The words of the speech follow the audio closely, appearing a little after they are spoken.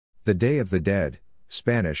The Day of the Dead,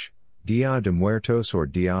 Spanish, Día de Muertos or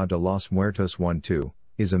Día de los Muertos 1-2,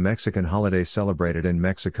 is a Mexican holiday celebrated in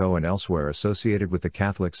Mexico and elsewhere associated with the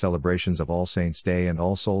Catholic celebrations of All Saints' Day and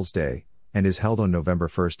All Souls' Day, and is held on November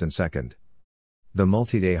 1st and 2nd. The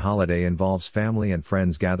multi-day holiday involves family and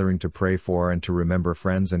friends gathering to pray for and to remember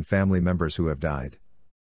friends and family members who have died.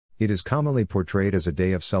 It is commonly portrayed as a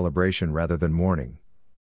day of celebration rather than mourning.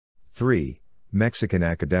 3. Mexican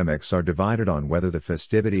academics are divided on whether the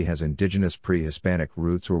festivity has indigenous pre-Hispanic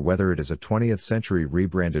roots or whether it is a 20th century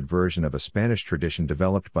rebranded version of a Spanish tradition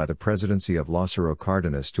developed by the presidency of Lazaro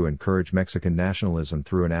Cardenas to encourage Mexican nationalism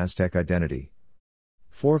through an Aztec identity.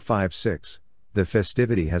 4. 5. 6. The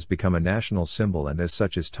festivity has become a national symbol and as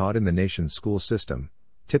such is taught in the nation's school system,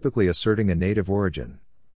 typically asserting a native origin.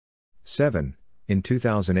 7. In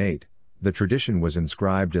 2008, the tradition was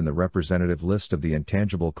inscribed in the representative list of the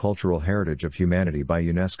Intangible Cultural Heritage of Humanity by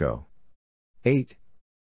UNESCO. 8.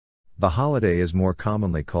 The holiday is more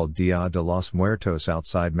commonly called Día de los Muertos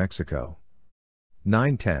outside Mexico.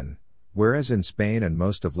 9. 10. Whereas in Spain and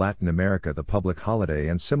most of Latin America the public holiday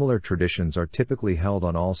and similar traditions are typically held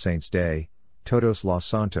on All Saints' Day, Todos los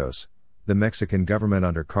Santos, the Mexican government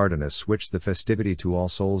under Cardenas switched the festivity to All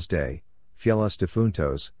Souls' Day, Fieles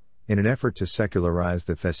Difuntos, in an effort to secularize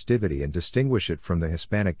the festivity and distinguish it from the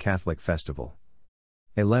Hispanic Catholic festival.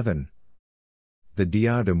 11. The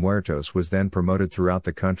Día de Muertos was then promoted throughout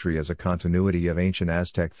the country as a continuity of ancient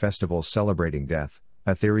Aztec festivals celebrating death,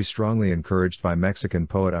 a theory strongly encouraged by Mexican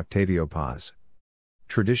poet Octavio Paz.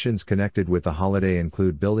 Traditions connected with the holiday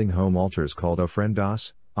include building home altars called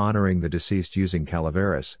ofrendas, honoring the deceased using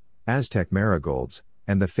calaveras, Aztec marigolds,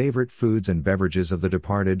 and the favorite foods and beverages of the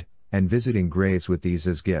departed, and visiting graves with these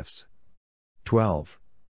as gifts. 12.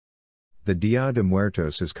 The Día de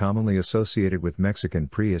Muertos is commonly associated with Mexican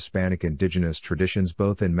pre-Hispanic indigenous traditions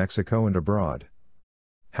both in Mexico and abroad.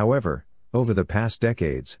 However, over the past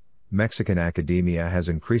decades, Mexican academia has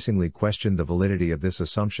increasingly questioned the validity of this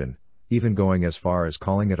assumption, even going as far as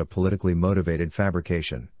calling it a politically motivated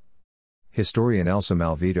fabrication. Historian Elsa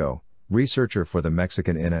Malvido, researcher for the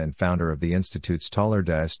Mexican INA and founder of the Institute's Taller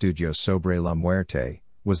de Estudios sobre la Muerte,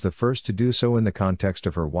 was the first to do so in the context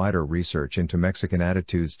of her wider research into Mexican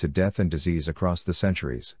attitudes to death and disease across the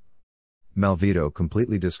centuries. Malvido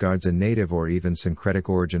completely discards a native or even syncretic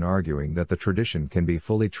origin, arguing that the tradition can be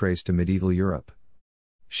fully traced to medieval Europe.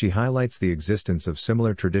 She highlights the existence of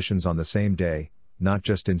similar traditions on the same day, not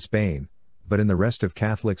just in Spain, but in the rest of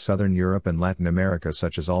Catholic Southern Europe and Latin America,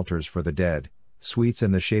 such as altars for the dead, sweets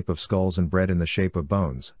in the shape of skulls and bread in the shape of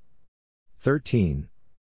bones. 13.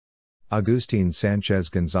 Agustín Sánchez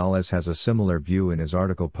González has a similar view in his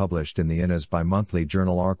article published in the INA's bi-monthly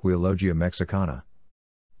journal Arqueología Mexicana.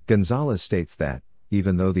 González states that,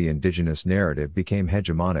 even though the indigenous narrative became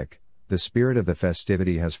hegemonic, the spirit of the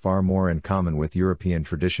festivity has far more in common with European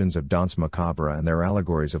traditions of danse macabre and their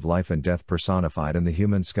allegories of life and death personified in the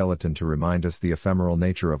human skeleton to remind us the ephemeral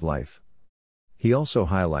nature of life. He also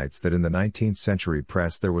highlights that in the 19th century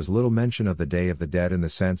press there was little mention of the Day of the Dead in the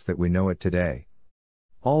sense that we know it today.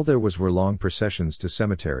 All there was were long processions to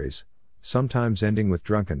cemeteries, sometimes ending with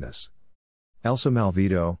drunkenness. Elsa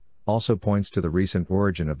Malvido also points to the recent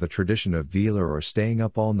origin of the tradition of vela or staying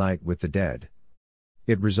up all night with the dead.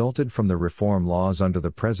 It resulted from the reform laws under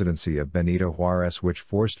the presidency of Benito Juárez, which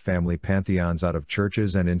forced family pantheons out of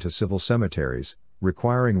churches and into civil cemeteries,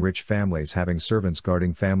 requiring rich families having servants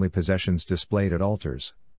guarding family possessions displayed at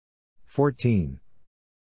altars. 14.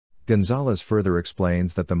 González further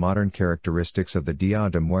explains that the modern characteristics of the Día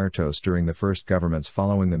de Muertos during the first governments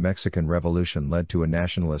following the Mexican Revolution led to a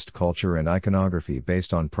nationalist culture and iconography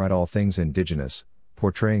based on pride all things indigenous,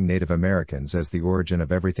 portraying Native Americans as the origin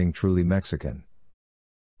of everything truly Mexican.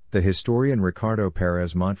 The historian Ricardo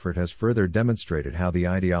Pérez Montfort has further demonstrated how the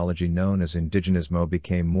ideology known as indigenismo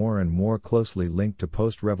became more and more closely linked to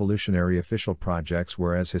post-revolutionary official projects,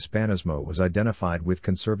 whereas Hispanismo was identified with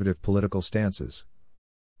conservative political stances.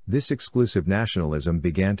 This exclusive nationalism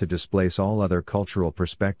began to displace all other cultural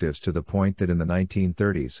perspectives to the point that in the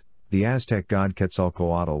 1930s, the Aztec god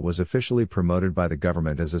Quetzalcoatl was officially promoted by the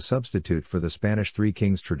government as a substitute for the Spanish Three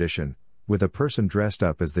Kings tradition, with a person dressed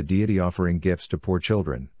up as the deity offering gifts to poor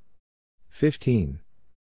children. 15.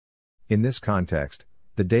 In this context,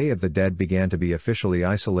 the Day of the Dead began to be officially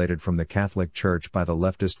isolated from the Catholic Church by the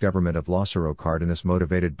leftist government of Lazaro Cardenas,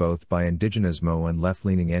 motivated both by indigenismo and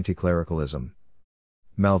left-leaning anti-clericalism.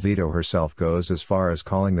 Malvido herself goes as far as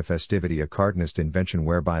calling the festivity a Cardenist invention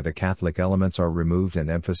whereby the Catholic elements are removed and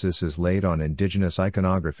emphasis is laid on indigenous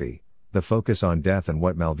iconography, the focus on death and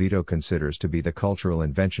what Malvido considers to be the cultural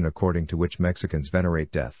invention according to which Mexicans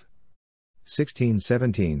venerate death.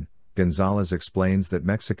 1617. Gonzalez explains that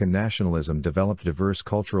Mexican nationalism developed diverse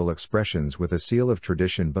cultural expressions with a seal of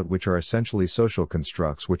tradition but which are essentially social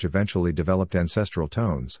constructs which eventually developed ancestral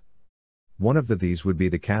tones. One of these would be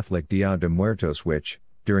the Catholic Día de Muertos which,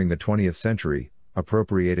 during the 20th century,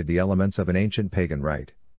 appropriated the elements of an ancient pagan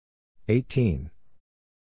rite. 18.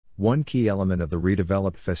 One key element of the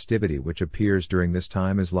redeveloped festivity which appears during this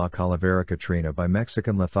time is La Calavera Catrina by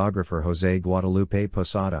Mexican lithographer José Guadalupe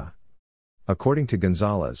Posada. According to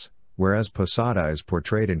Gonzalez, whereas Posada is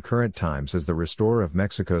portrayed in current times as the restorer of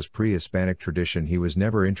Mexico's pre-Hispanic tradition, he was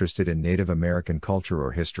never interested in Native American culture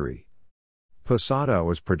or history. Posada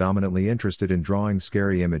was predominantly interested in drawing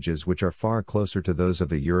scary images which are far closer to those of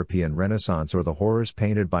the European Renaissance or the horrors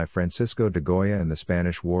painted by Francisco de Goya in the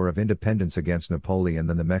Spanish War of Independence against Napoleon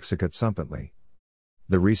than the Mexicatzumpantli.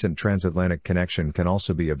 The recent transatlantic connection can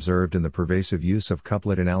also be observed in the pervasive use of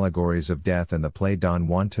couplet in allegories of death in the play Don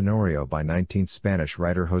Juan Tenorio by 19th Spanish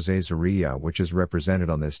writer José Zorrilla, which is represented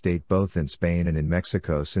on this date both in Spain and in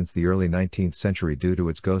Mexico since the early 19th century due to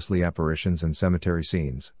its ghostly apparitions and cemetery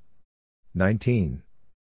scenes. 19.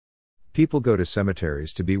 People go to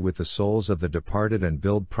cemeteries to be with the souls of the departed and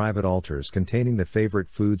build private altars containing the favorite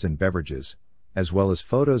foods and beverages, as well as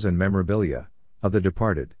photos and memorabilia, of the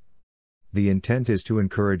departed. The intent is to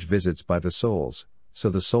encourage visits by the souls, so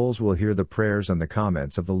the souls will hear the prayers and the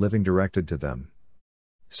comments of the living directed to them.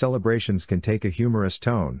 Celebrations can take a humorous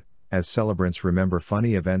tone, as celebrants remember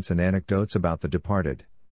funny events and anecdotes about the departed.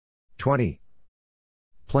 20.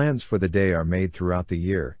 Plans for the day are made throughout the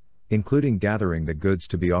year, including gathering the goods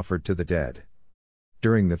to be offered to the dead.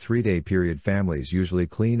 During the 3-day period, families usually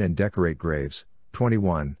clean and decorate graves.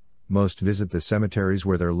 21. Most visit the cemeteries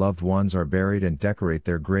where their loved ones are buried and decorate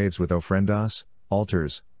their graves with ofrendas,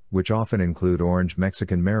 altars, which often include orange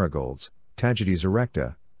Mexican marigolds, Tagetes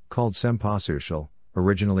erecta, called cempasúchil,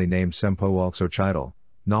 originally named sempoalxochital,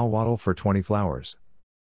 nahuatl for 20 flowers.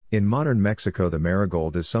 In modern Mexico, the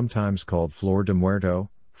marigold is sometimes called flor de muerto,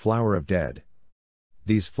 flower of dead.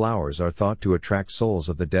 These flowers are thought to attract souls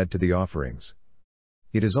of the dead to the offerings.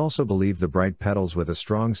 It is also believed the bright petals with a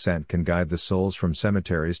strong scent can guide the souls from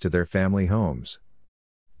cemeteries to their family homes.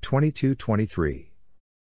 22-23.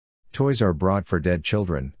 Toys are brought for dead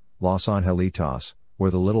children, los angelitos, or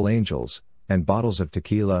the little angels, and bottles of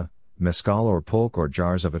tequila, mezcal or pulque or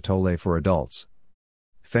jars of atole for adults.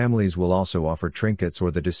 Families will also offer trinkets or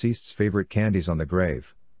the deceased's favorite candies on the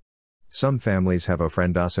grave. Some families have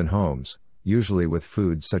ofrendas in homes, usually with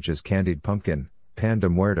foods such as candied pumpkin, pan de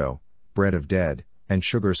muerto, bread of dead, and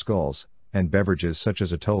sugar skulls, and beverages such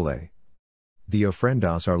as atole. The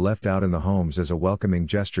ofrendas are left out in the homes as a welcoming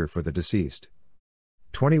gesture for the deceased.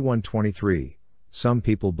 21-23. Some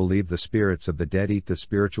people believe the spirits of the dead eat the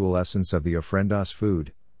spiritual essence of the ofrendas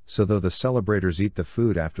food, so though the celebrators eat the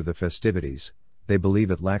food after the festivities, they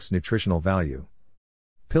believe it lacks nutritional value.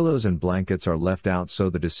 Pillows and blankets are left out so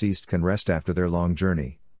the deceased can rest after their long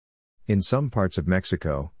journey. In some parts of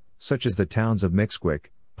Mexico, such as the towns of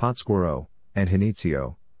Mixquic, Pátzcuaro, and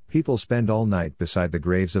Janitzio, people spend all night beside the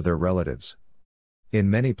graves of their relatives. In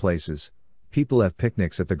many places, people have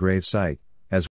picnics at the grave site,